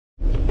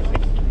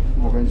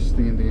friends,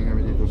 tingin-tingin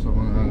kami dito sa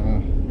mga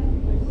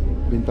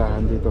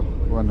bintahan dito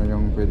kung ano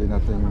yung pwede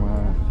nating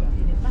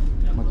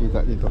makita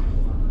dito.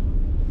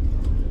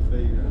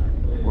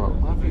 Wow,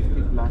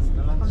 150 plus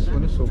na lang this siya.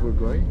 one is so good,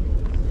 right?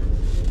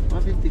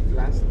 150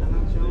 plus na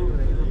lang siya.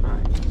 Ito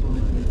tayo.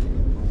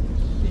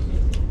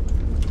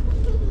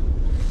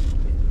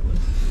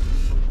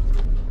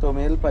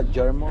 Tommy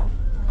Hilfiger mo.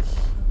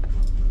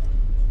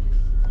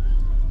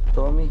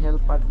 Tommy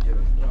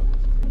Hilfiger.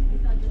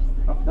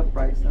 Of the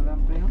price na lang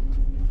pa yun.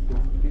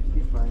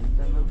 55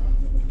 na lang.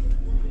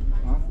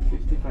 Huh?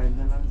 55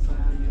 na lang sa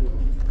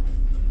euro.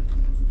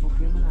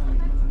 Okay, marami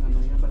na lang ano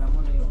yan. Bala mo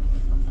na yun.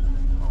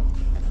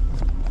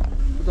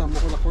 Ito mo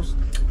ko na cost.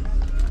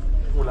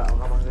 Wala ka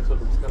mang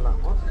nasulog ka lang.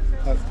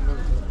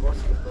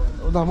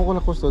 Damo ko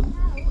na cost doon.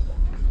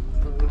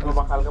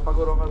 Mabakal ka pag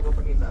urokal ka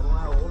pakita mo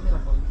nga. Oo, nila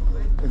pa.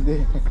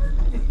 Hindi.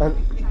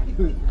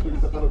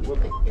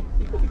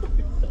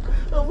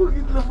 Ang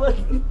bugit naman.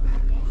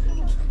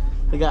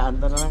 Tagaan,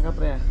 na lang ka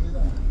pre.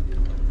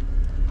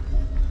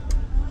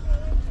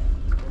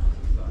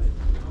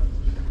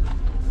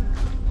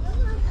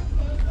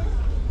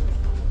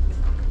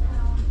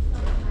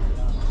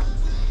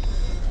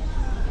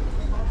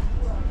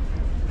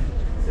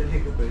 Sige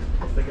ko pre,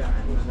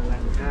 tagaan na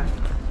lang ka.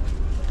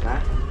 Ha?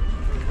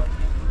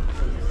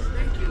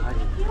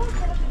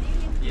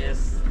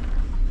 Yes.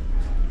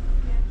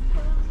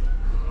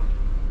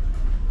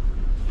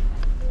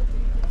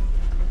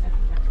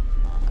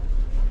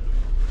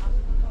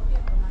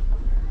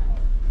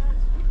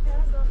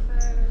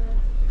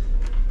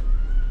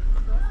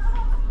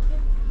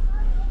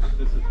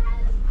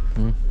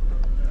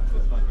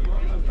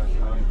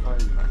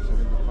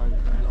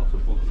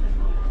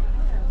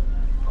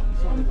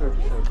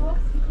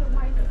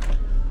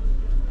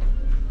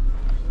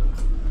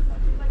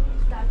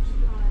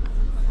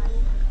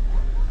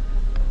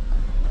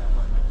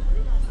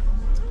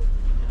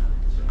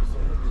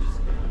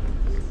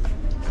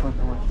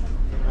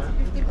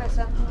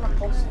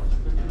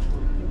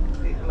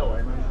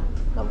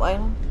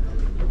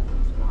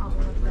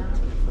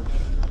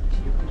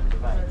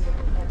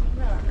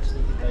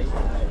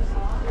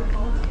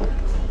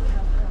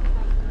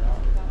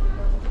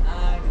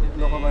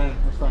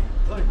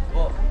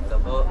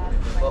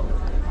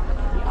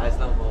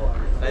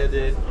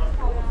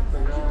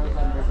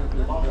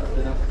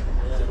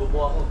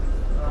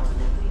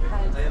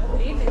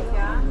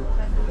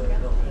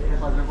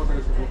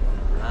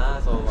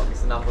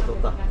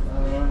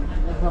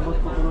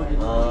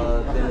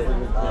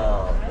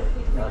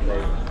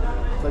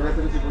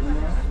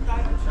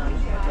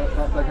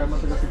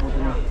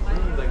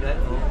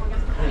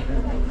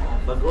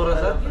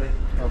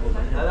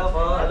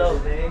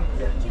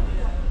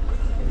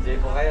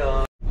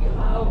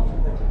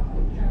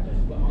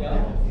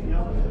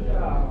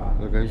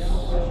 So guys,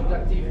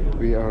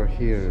 we are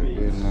here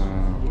in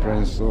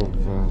Friends of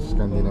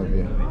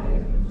Scandinavia.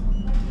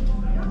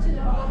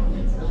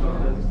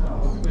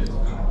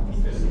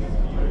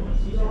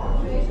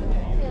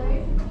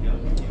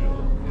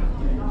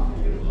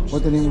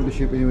 What's the name of the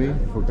ship anyway?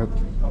 Forgot.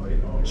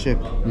 Ship.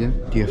 Yeah.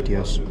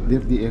 DFDS.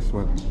 DFDS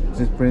what?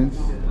 Is it Prince?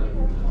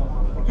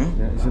 Hmm?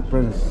 Yeah, is it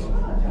Prince?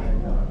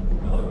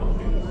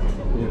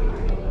 Yeah.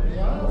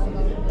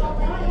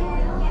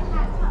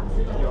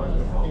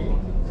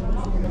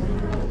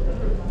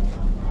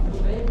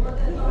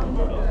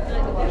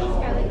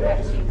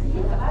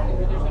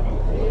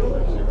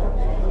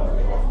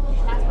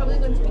 That's probably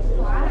going to be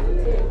flat.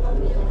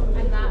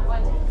 And that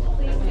one,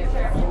 please be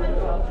careful.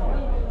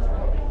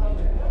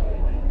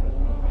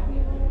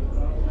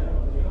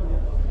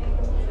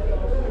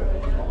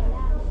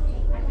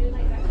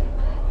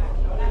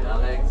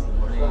 Alex,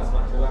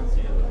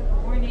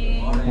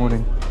 morning.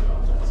 Morning.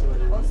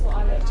 Also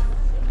Alex.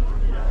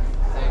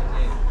 Same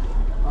name.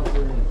 How's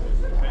your name?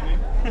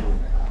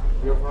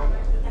 You're from?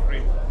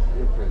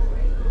 You're Prince.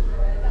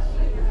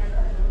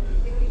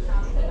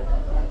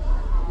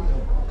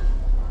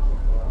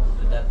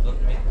 Did that look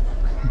me?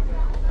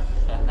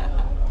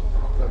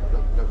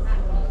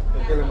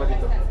 Okay lang ba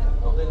dito?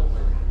 Okay lang.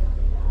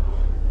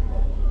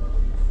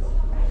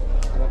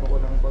 Hanap ako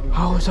ng pamilya.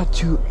 How is that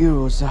 €2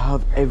 to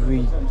have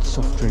every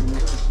soft drink?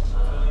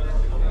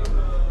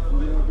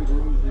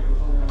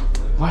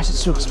 Why is it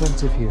so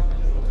expensive here?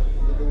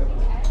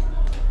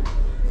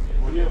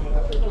 Okay.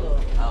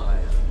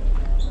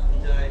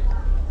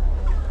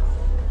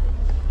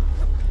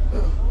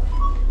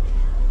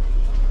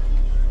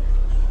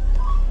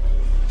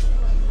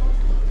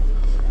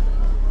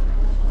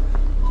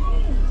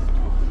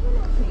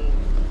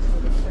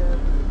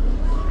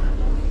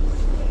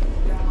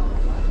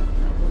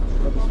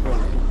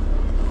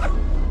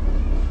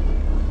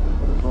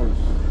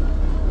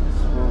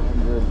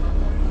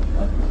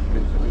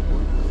 Enjoy.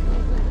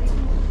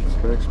 It's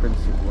very expensive.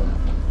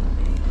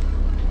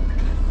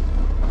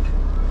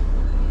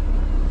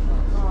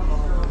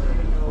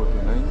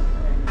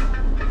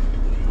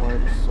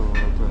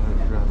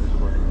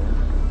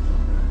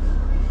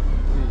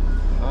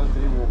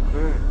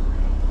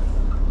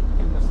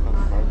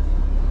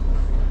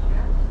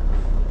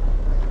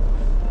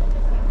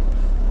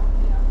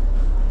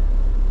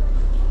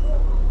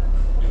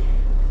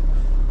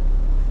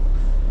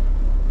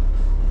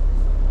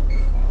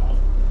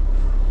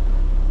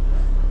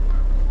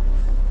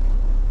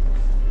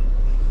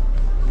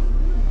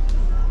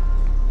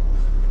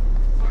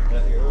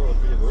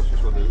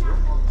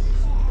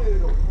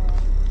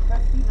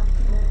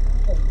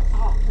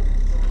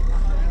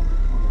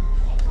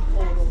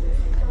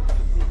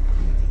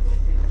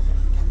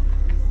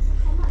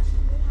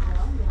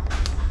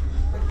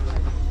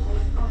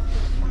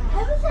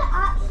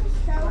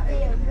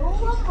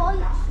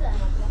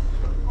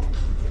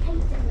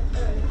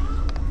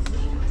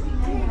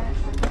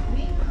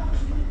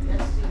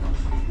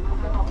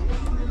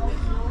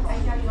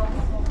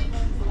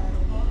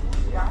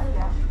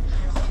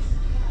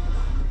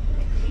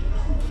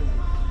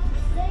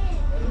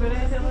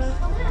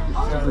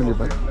 really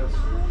bad.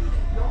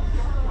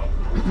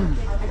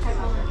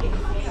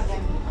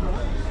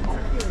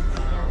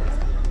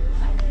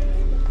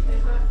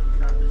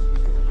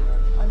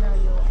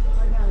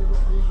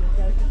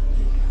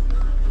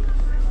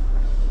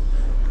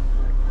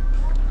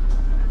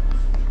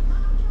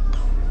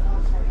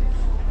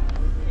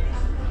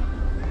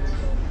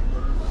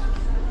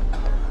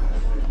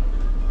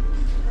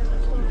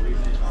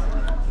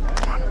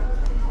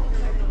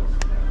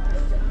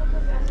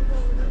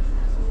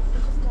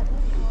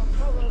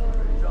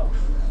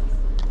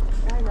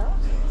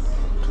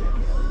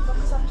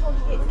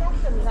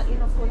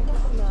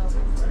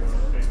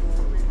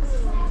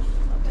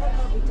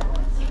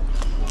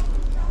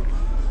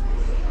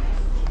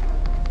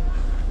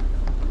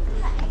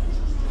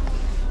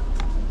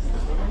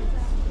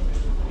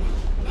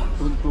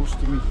 Don't close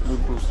to me,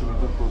 don't close to me,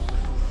 don't close.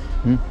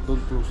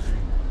 Don't close to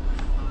me.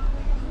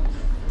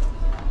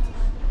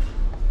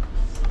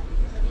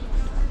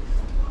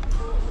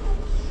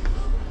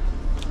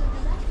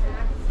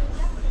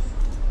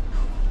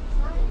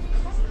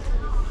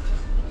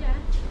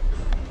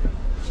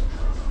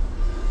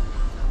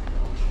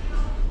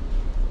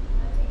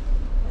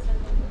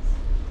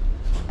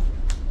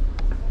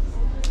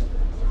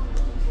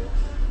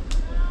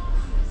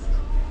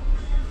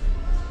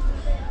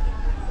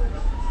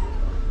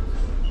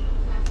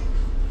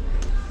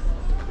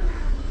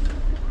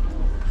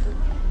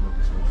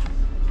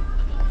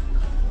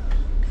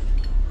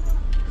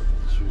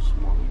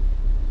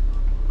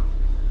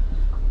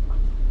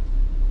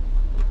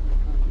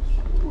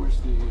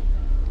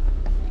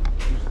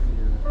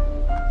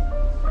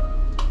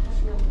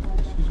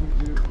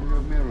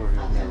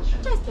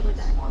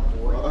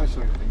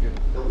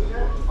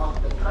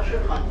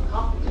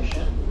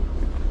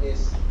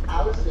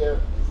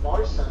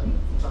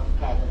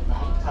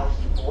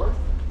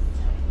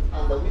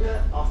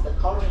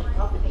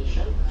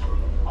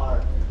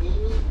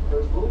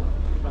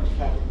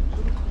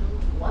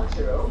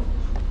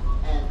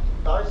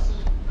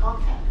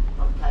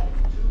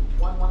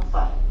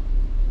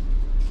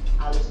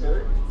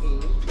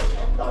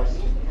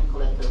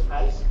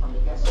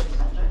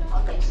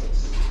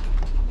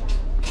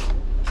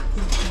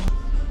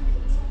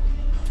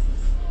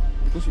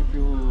 Because if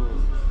you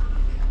are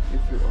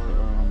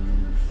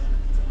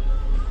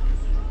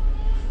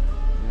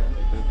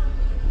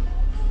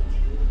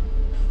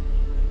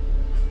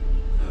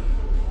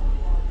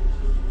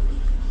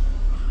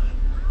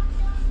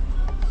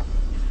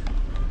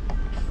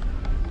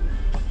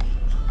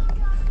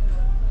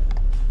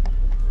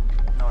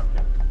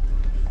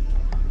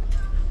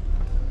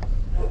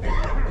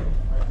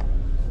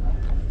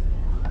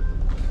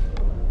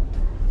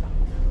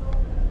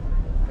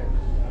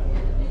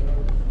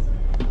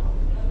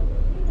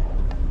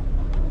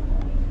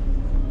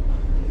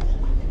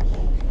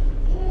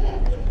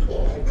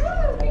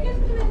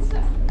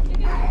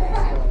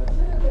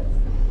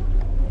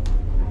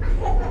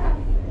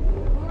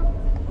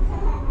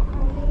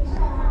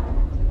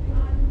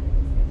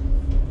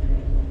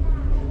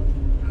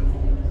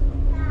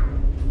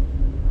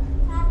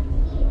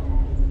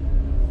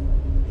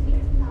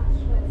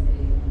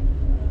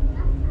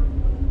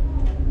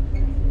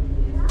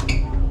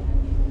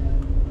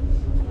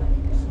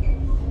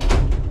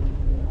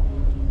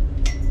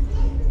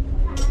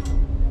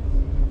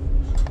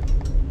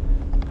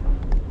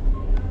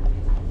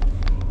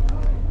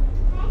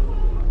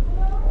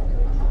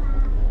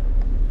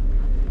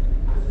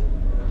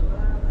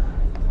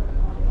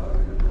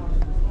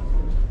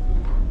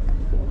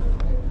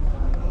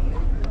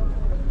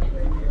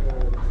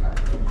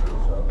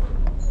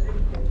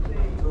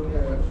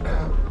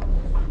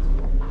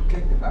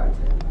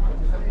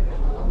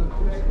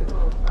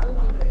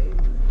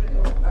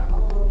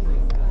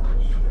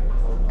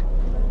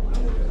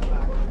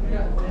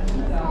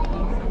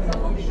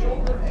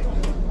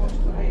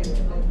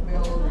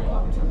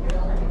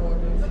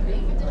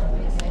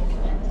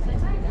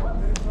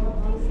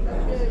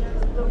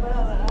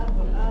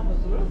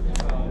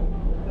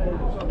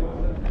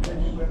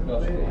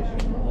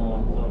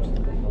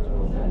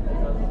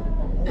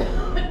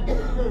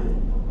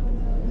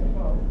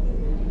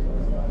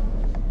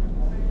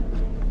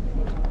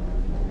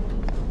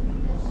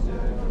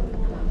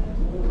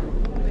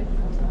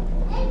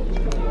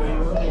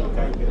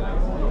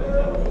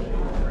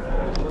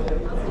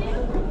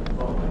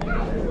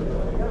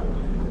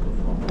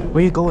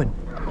Where are you going?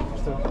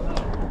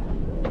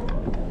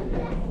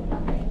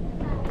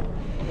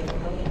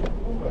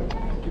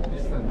 keep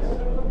distance.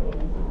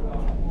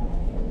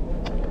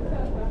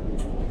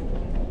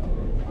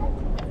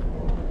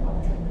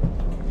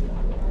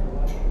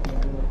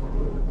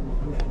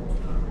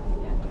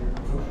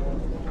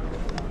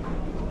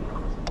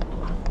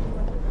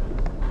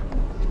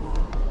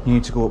 You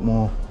need to go up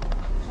more.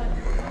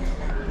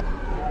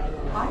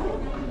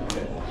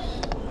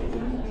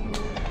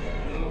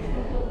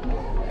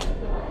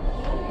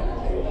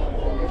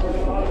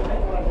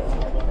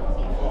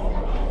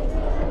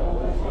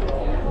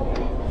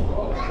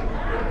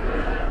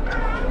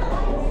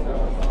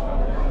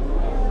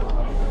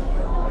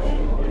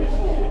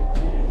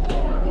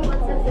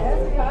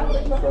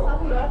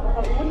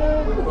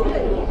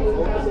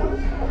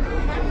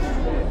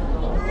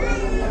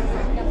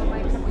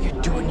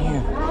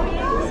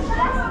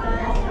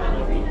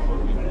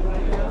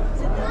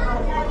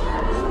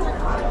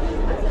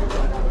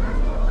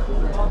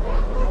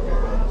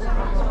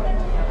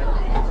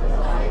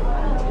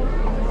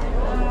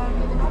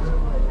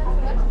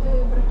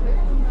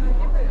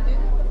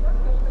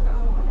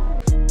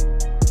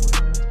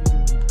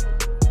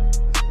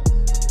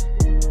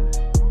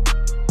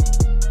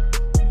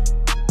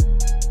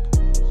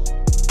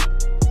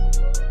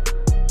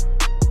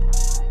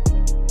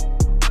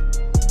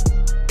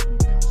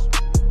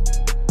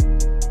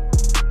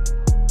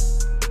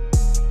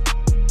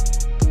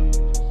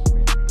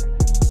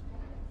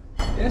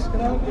 Yes,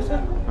 kenapa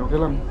bisa? Okay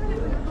lang.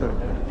 Sir.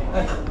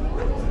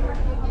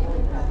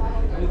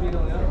 Ano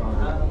bilang yan?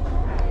 Okay.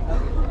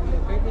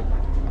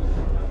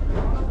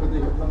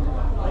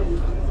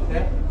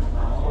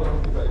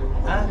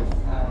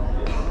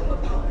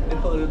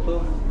 Ito.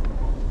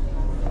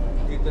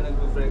 Dito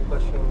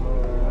nag-breakfast yung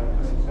mga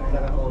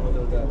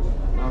nakaka-Commodore dati.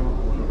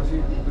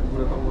 Kasi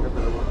nagulat ako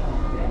magkadalawa.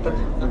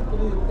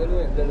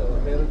 Dalawa.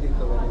 Pero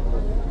dito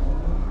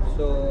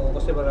so,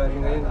 kasi marami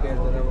ngayon kaya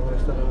na ng mga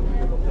restaurant ng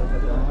pinupuktan sa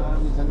dati.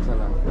 Minsan isa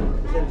lang.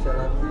 Minsan isa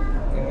lang.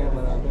 Kaya ngayon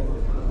marami.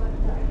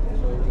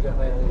 So, hindi ka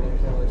kaya ng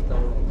isang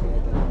restaurant.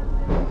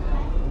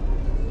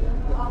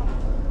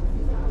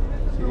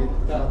 Sige.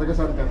 Taga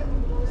saan ka?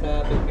 Sa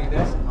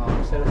Pilipinas?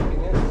 Sa Las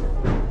Piñas?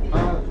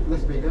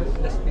 Las Vegas?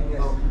 Las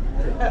Piñas.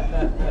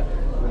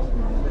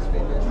 Las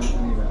Piñas.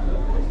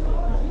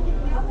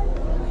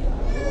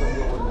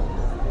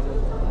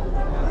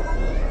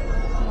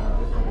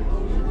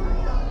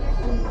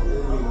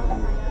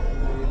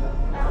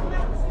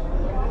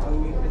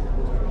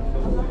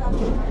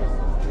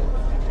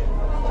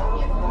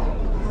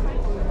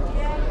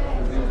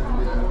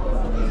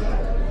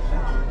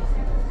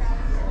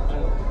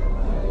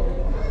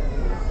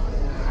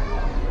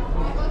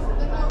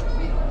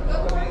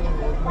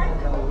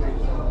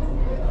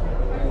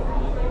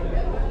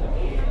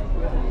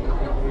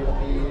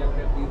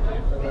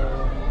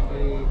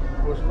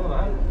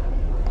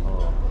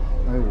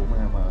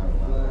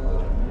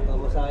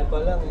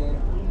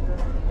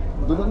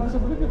 Doon lang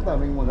sa Pilipinas,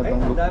 daming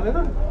magandang lugar. Dami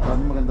nun.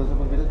 Daming magandang sa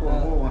Pilipinas. Kung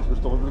ako, mas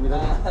gusto ko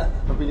Pilipinas.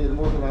 Napiliin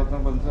mo sa lahat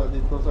ng bansa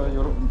dito sa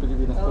Europe, yung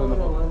Pilipinas to. Oo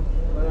naman,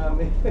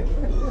 marami.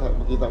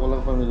 Makita ko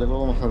lang pamilya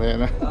ko,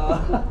 masanaya na.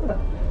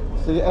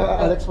 Sige,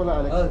 Alex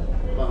pala, Alex.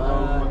 Baka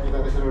makita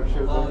tayo sa Lord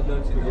Shield. Lord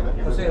Shield.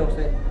 Jose.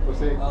 Jose?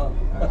 Sige ha.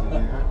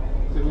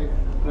 Sige,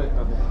 right,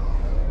 okay.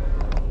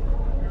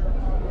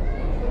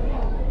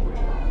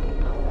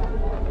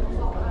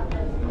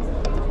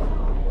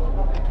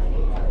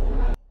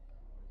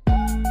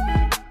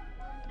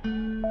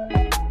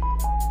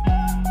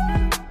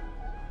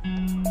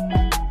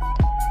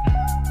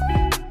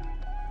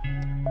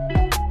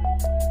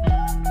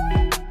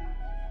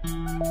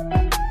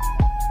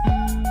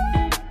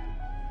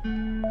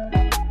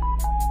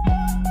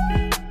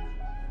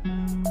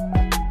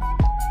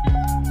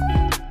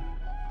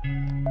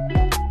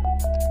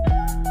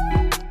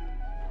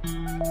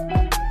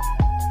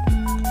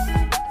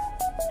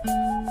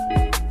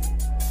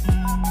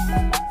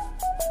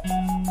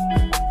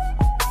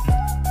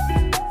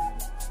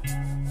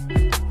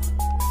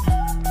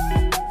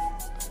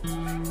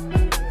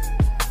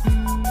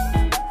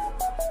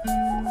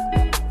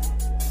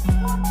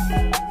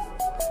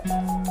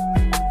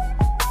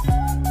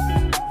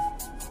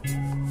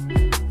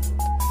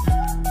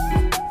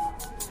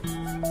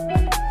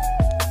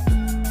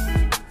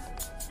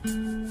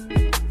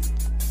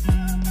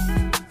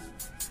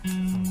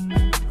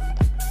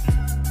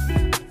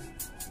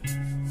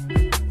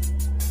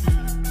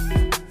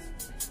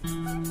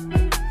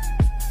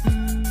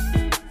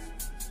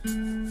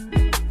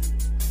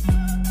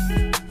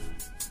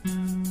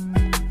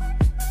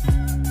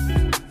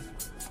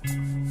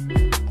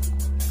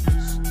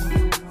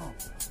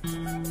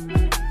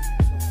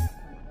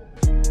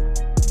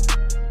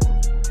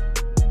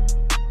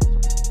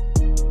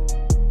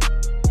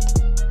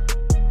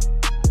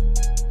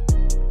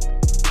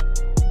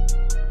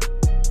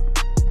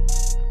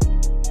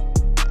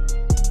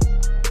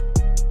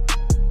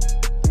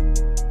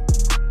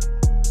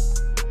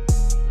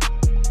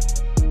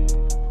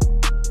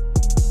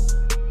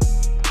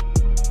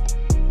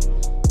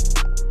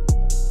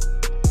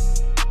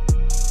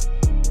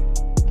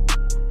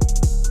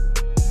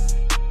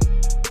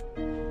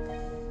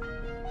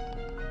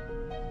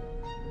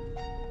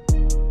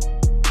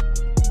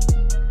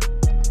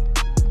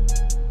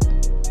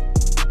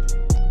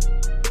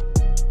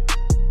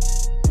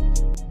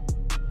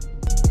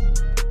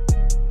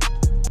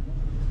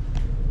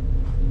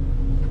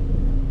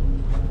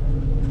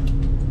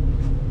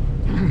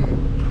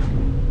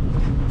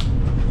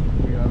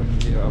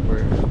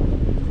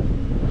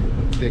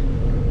 deck.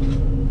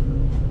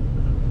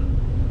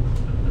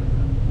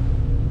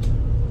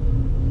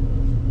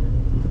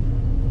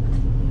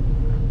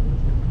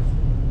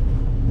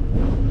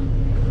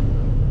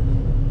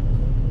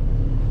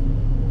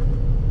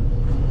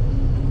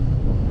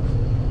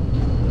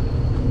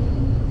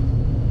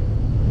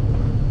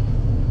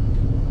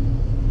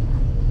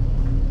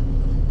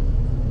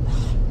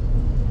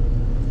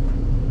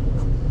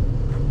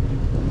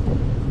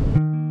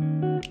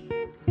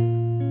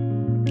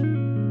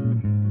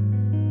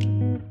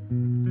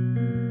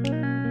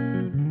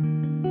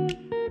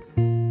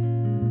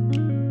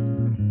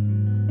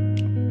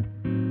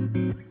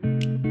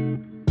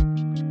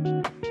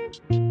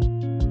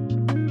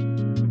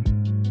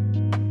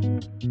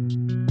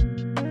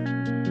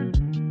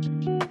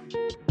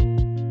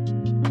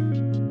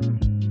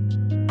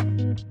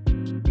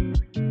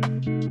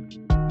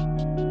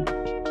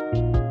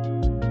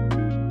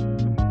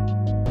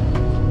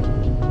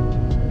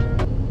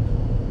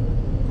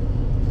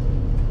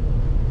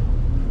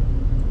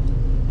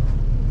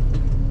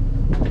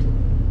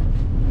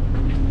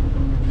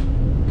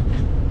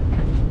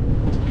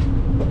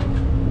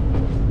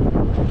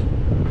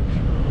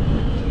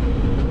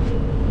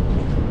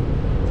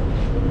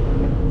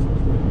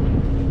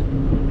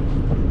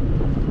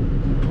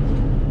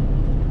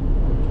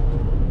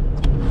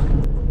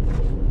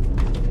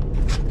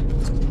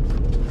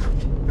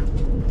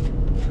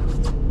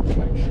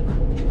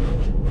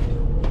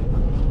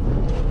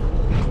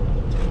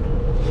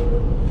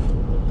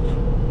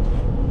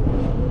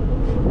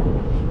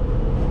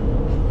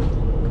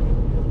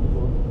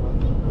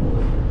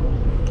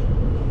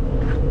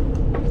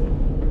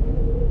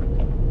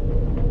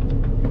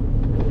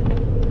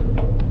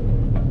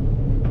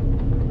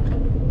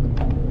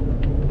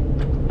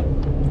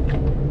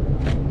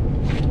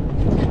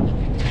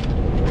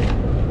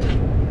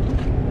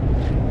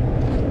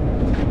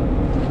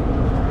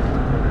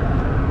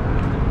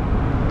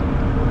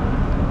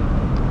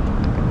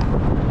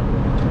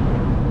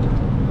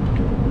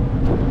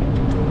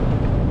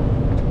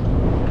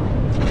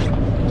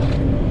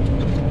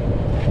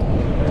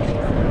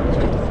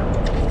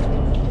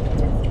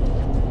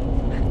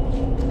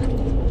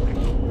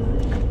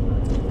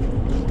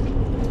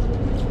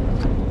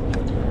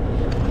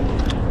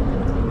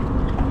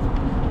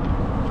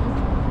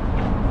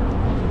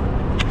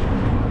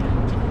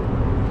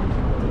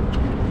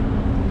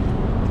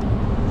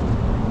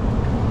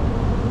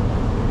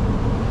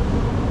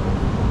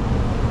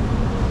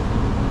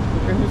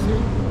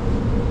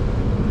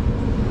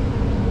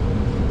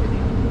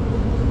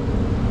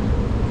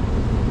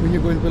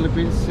 go in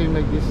Philippines, same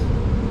like this.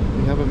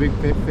 We have a big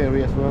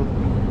ferry as well.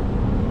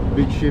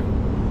 Big ship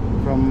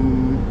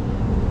from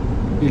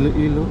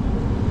Iloilo,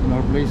 in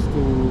our place,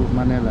 to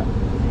Manila.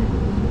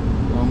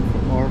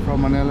 Or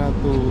from Manila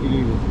to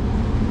Iloilo.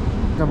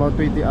 It's about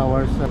 20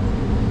 hours.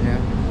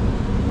 Yeah.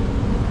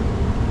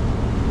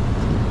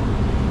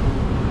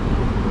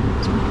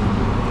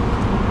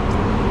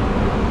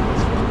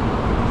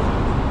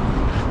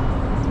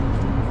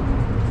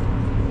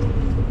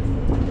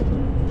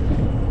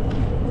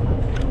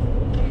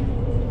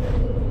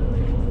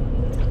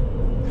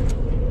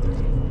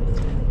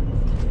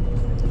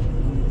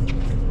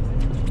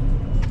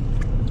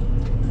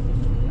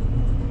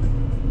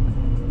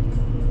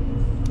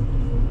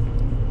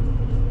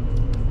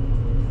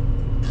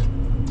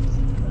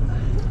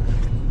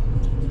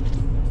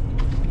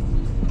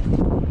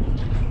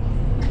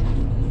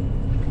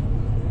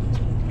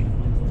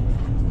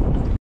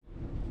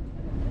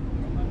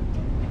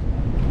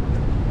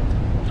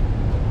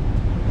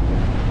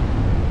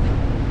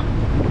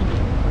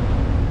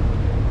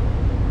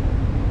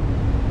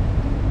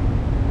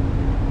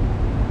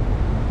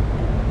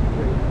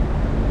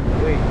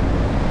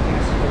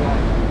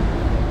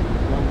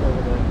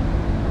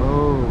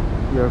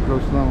 We are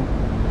close now.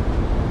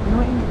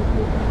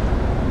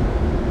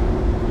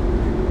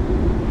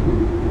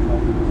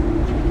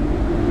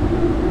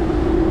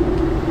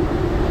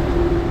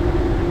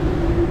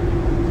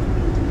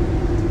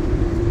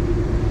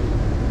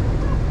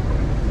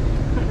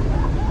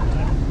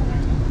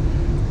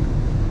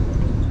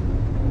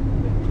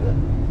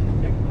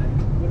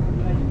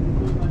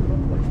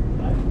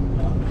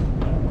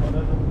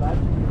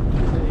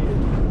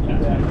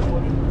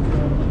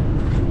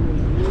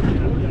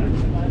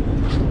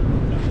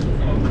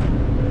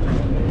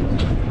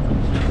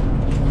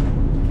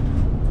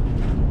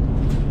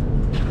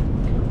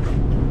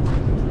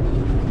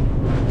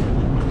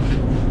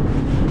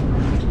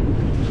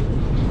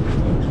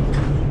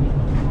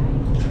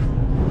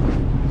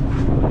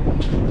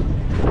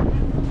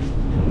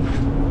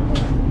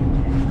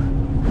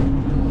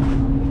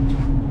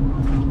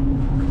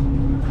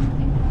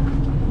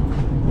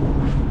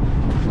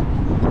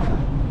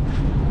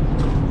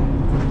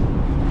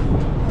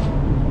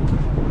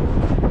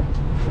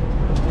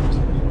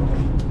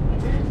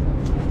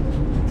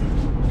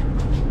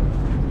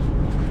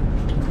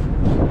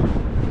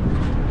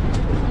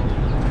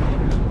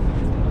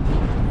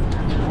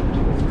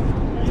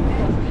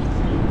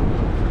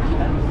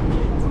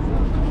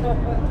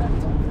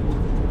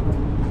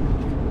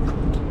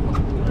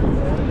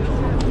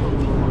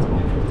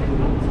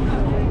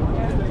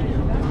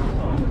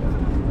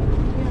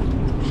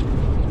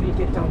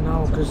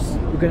 Because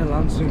we're gonna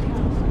land soon.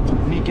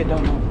 We need to get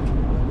down now.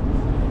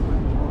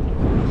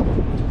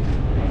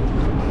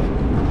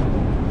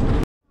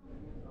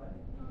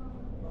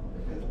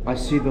 I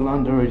see the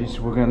land already,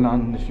 so we're gonna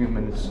land in a few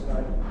minutes.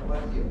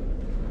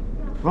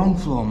 Wrong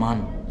floor,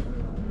 man.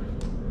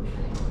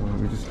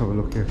 We just have a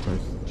look here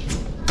first.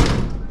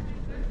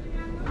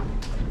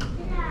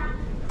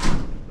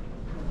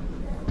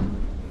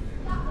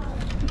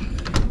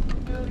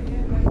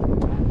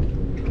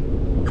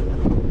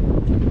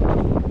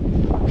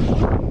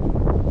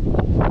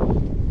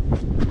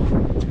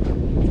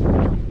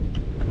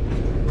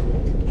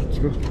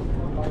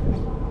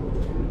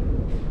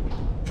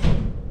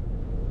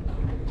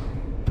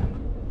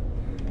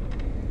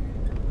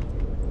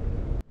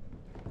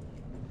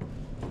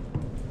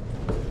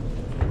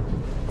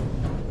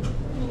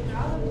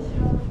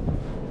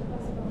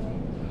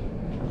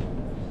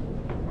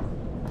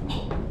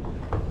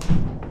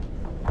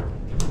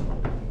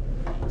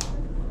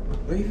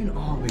 Where even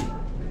are we?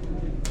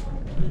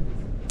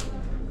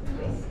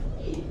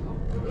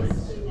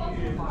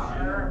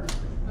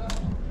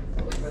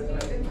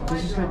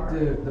 This is like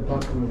the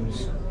back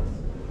rooms.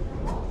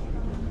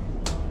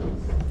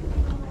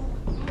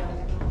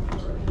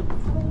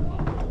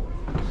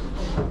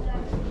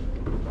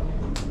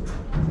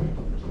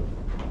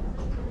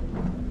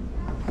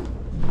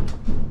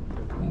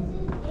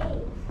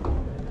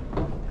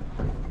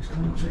 It's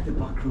kind of looks like the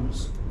back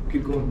rooms.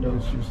 Keep going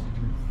down.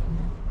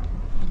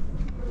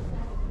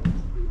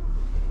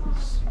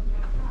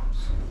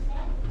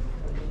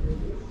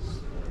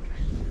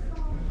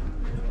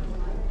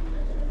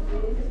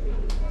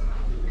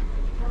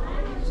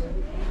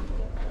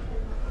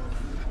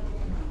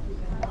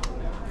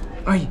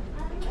 Ay!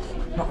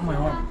 Not on my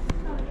arm.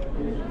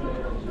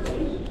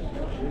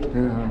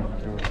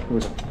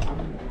 Good.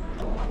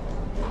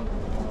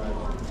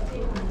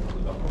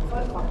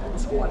 Folk fra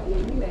kontor i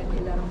England,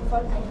 eller nogle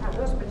folk, der har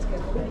hørespilskab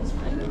på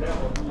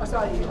og så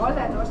i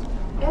Holland også.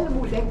 Alle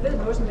mulige, der ikke ved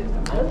noget som helst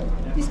om mad.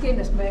 De skal ind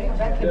og smage, og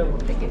hvad kan du?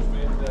 Det kan.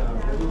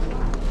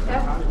 Ja,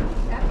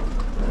 ja.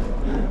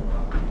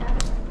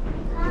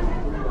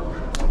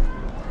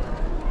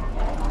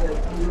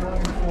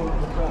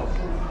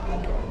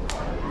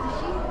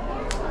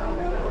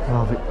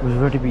 Oh, we've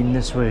already been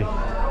this way.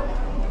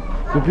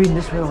 We've been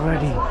this way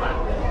already.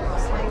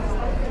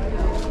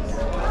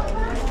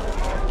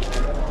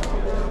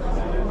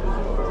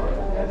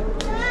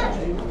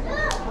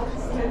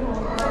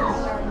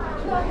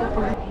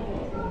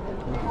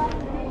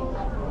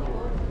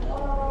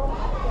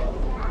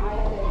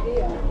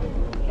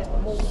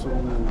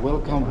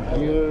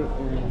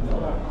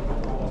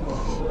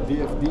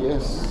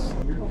 DFDS.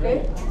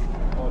 Okay?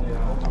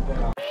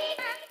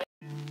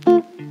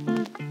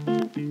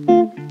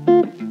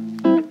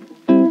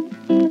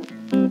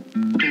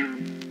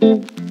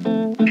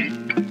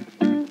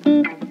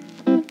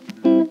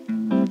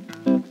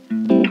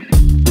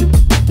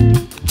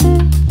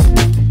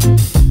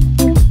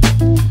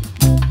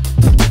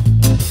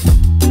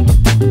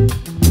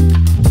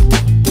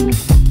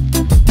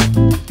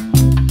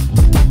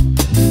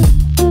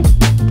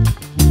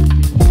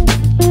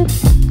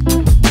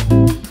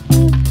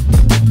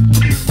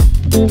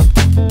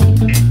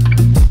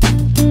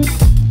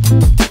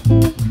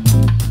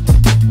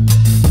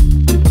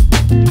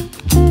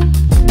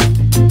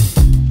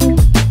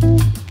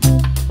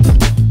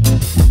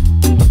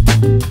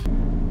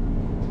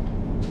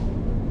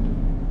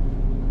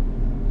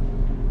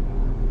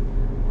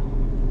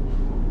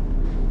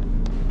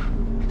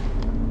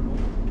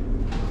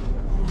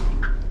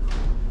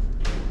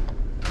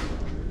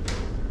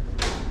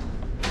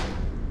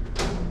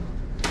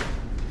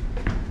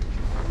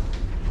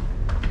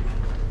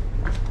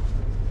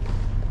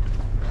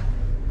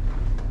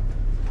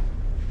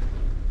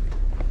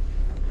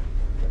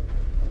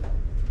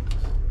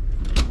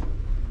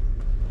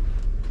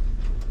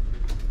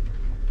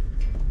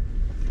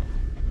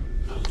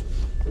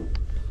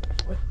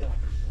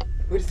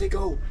 Where did they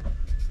go?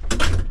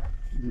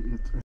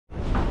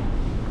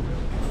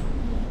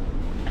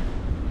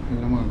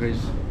 Ayan mga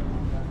guys,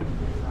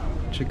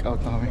 check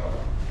out na kami.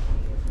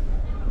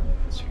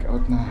 Check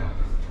out na.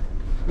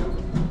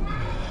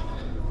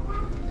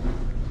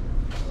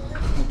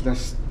 At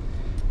last,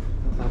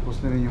 natapos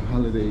na rin yung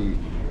holiday.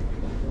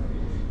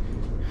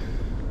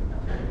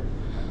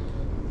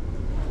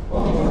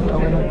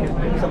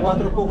 Sa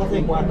 4 po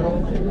kasi, 4.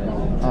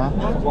 Ha?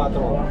 4.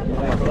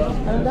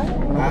 Ano daw?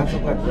 Ah, sa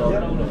 4.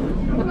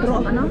 Matro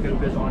ang ano?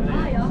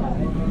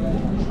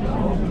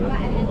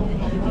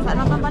 Saan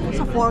naman ba?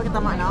 Sa 4 kita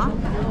mo, ano?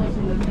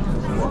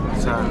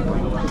 Saan?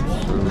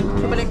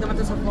 Balik naman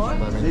to sa 4?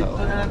 Maraming tao.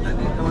 Dito na lang,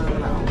 dito naman na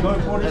lang. Door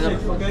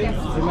 46, okay?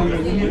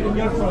 In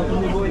your front,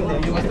 when you go in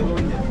there, you must go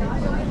in there.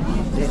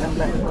 Dito lang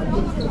lang.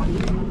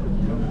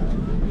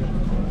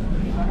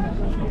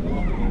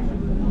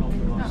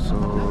 So,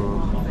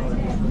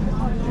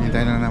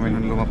 hintayin na namin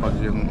nung lumapag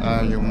yung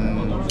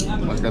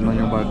magkano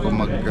yung barko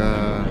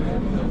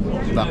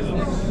mag-dock.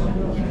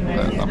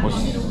 Tapos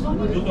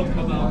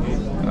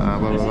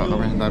bababa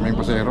kami, daming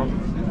pasero.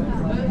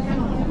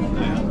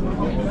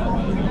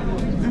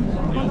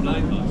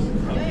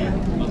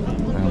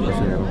 Daming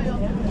pasero.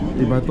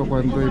 Iba to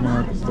kwento yung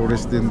mga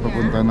tourist din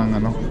papunta ng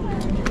ano,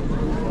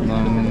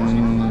 ng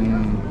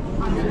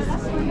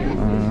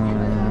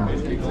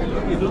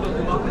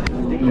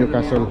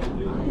Newcastle.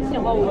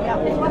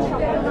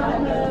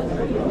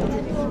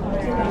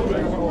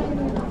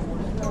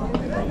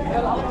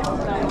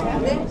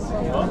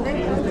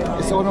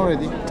 It's on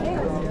already.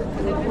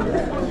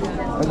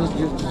 I just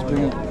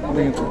bring it.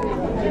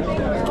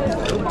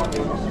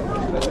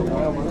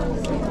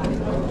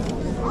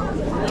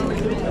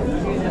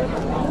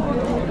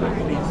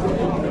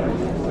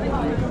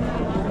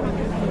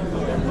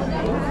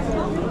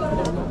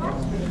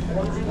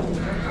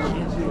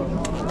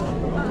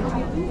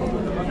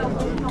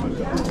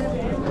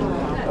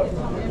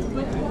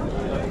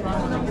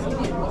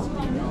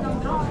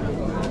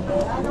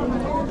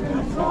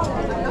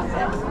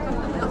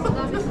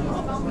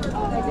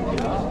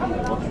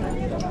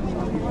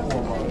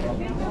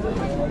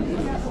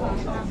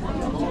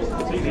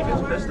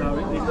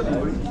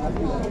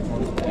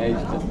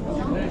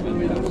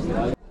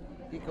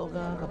 Ikaw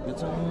ka kapit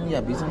sa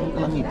yabi sa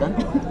kalangitan.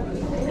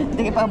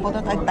 Hindi ka pa ang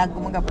butong tagtag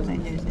kung magkapos sa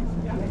inyo.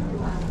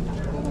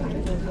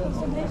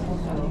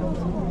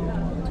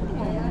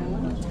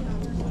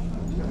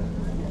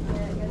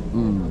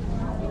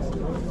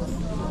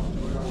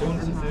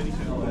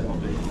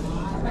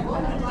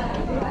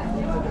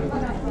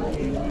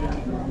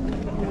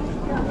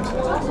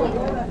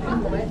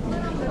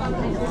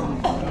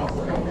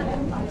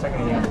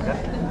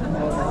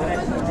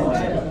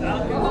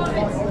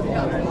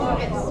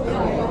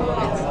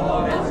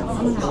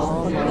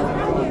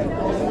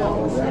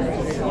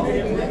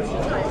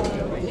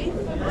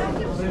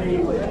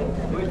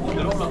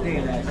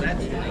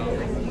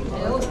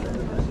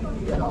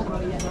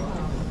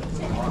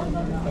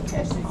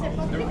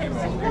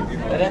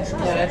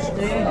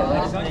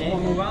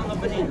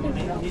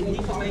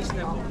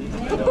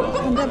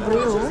 Hindi,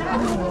 bro.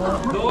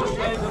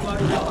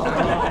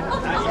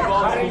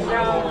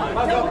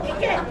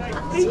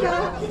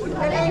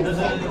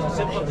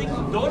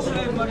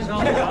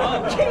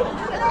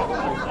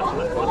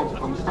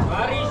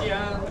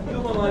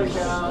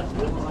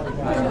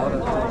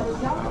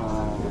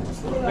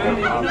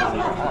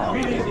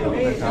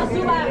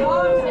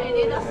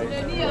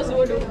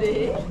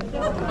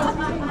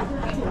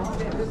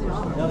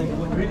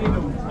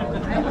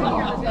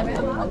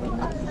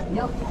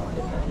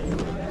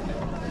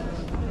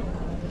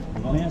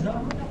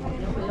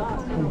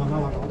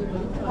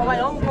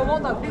 Voyons,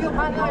 comment on peut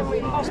prendre un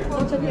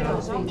passport.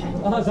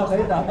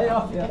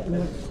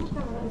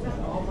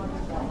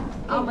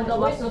 maar dat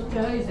was nog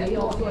thuis, hè,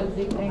 of zo'n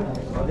ding.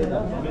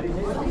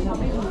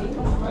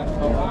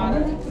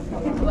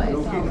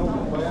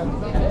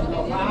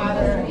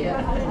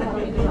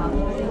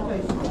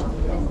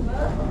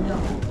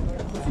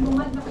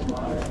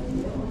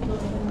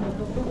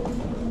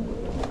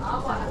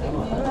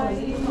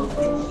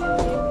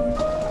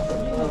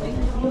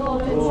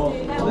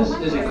 This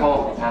is a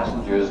call for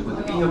passengers with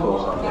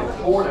vehicles on deck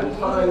 4 and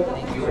 5.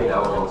 You may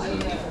now go to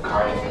the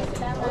car exit.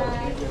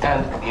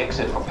 And the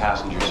exit for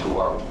passengers who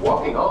are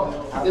walking off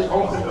is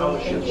open on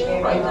the ship's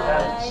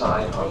right-hand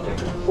side on deck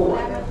 4.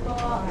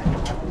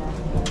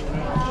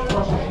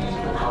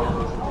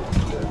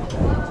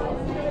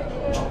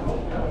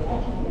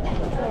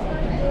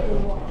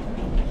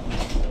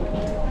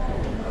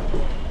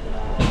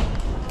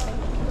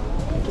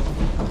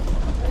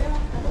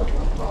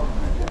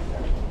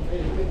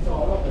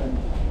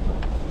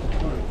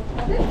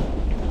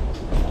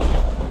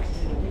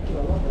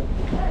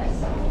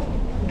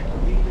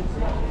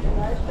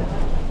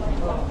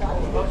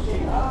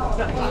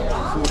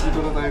 So dito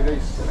na tayo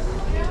guys.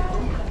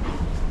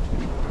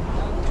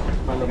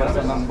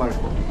 Palabasan ng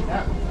barko.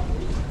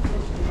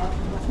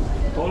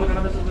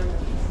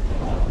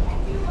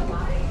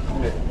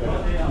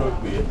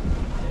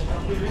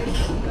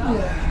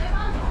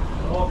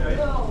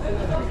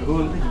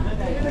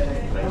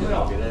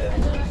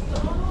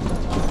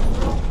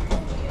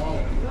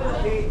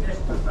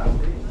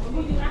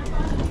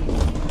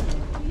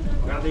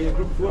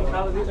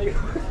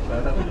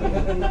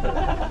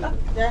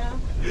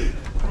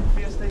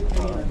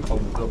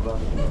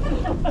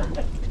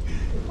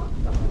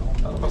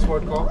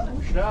 Passport ko?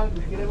 Ja, we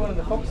beginnen gewoon in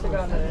de box te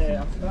gaan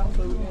naar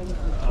Amsterdam.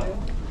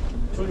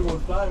 Sorry, we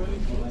fly, really?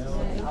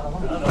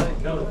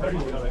 No, the ferry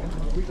is going.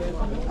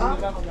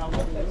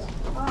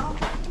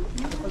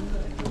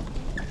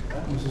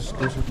 This is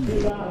closer to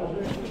me.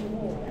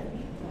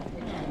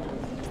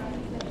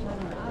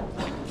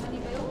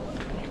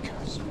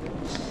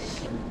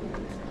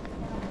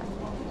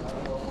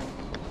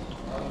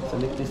 Sa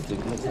Lake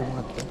District, let's have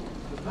what?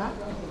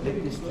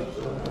 Lake District.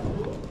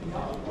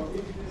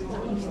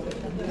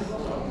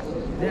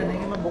 Hindi, ano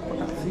yung mabok ko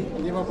taxi?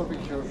 Hindi ba pa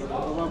picture?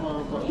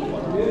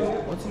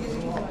 O, sige,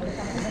 sige.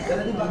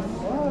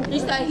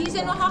 Hier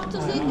zijn nog acht te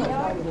zitten.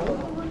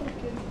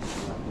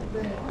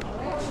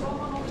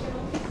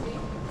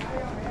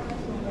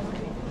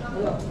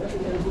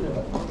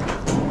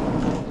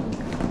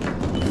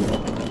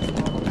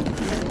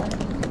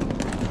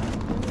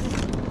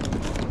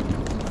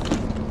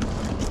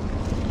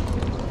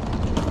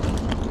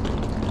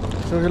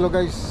 So hello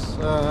guys,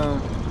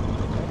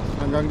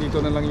 hanggang dito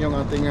na lang yung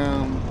ating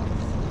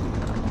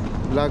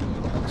vlog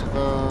at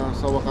saka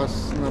sa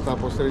wakas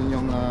natapos rin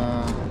yung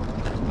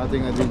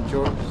ating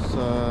adventure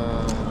sa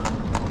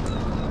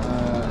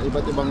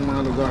iba't ibang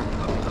mga lugar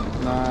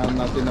na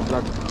natin na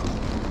vlog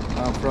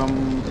from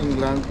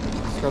England,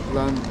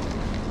 Scotland,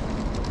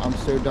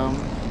 Amsterdam,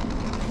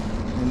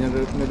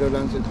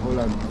 Netherlands and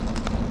Holland.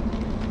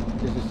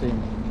 It's the same.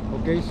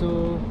 Okay,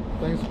 so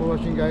thanks for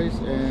watching guys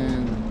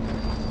and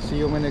see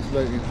you in my next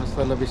vlog.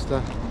 Hasta la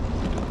vista,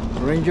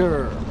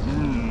 Ranger.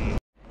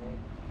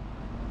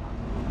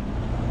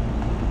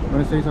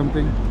 Want to say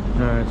something?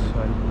 No, it's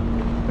fine.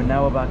 But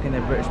now we're back in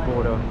the British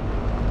border.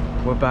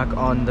 We're back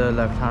on the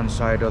left-hand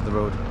side of the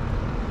road.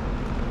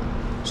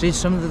 See,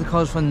 some of the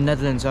cars from the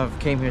Netherlands have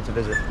came here to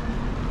visit.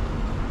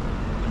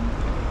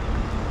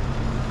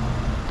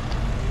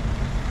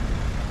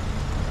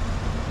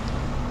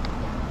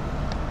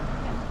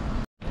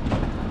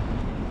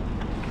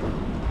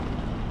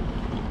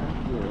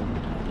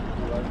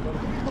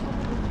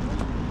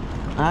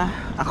 Ah,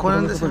 ako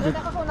lang.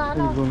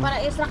 Para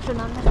instruction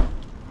namin.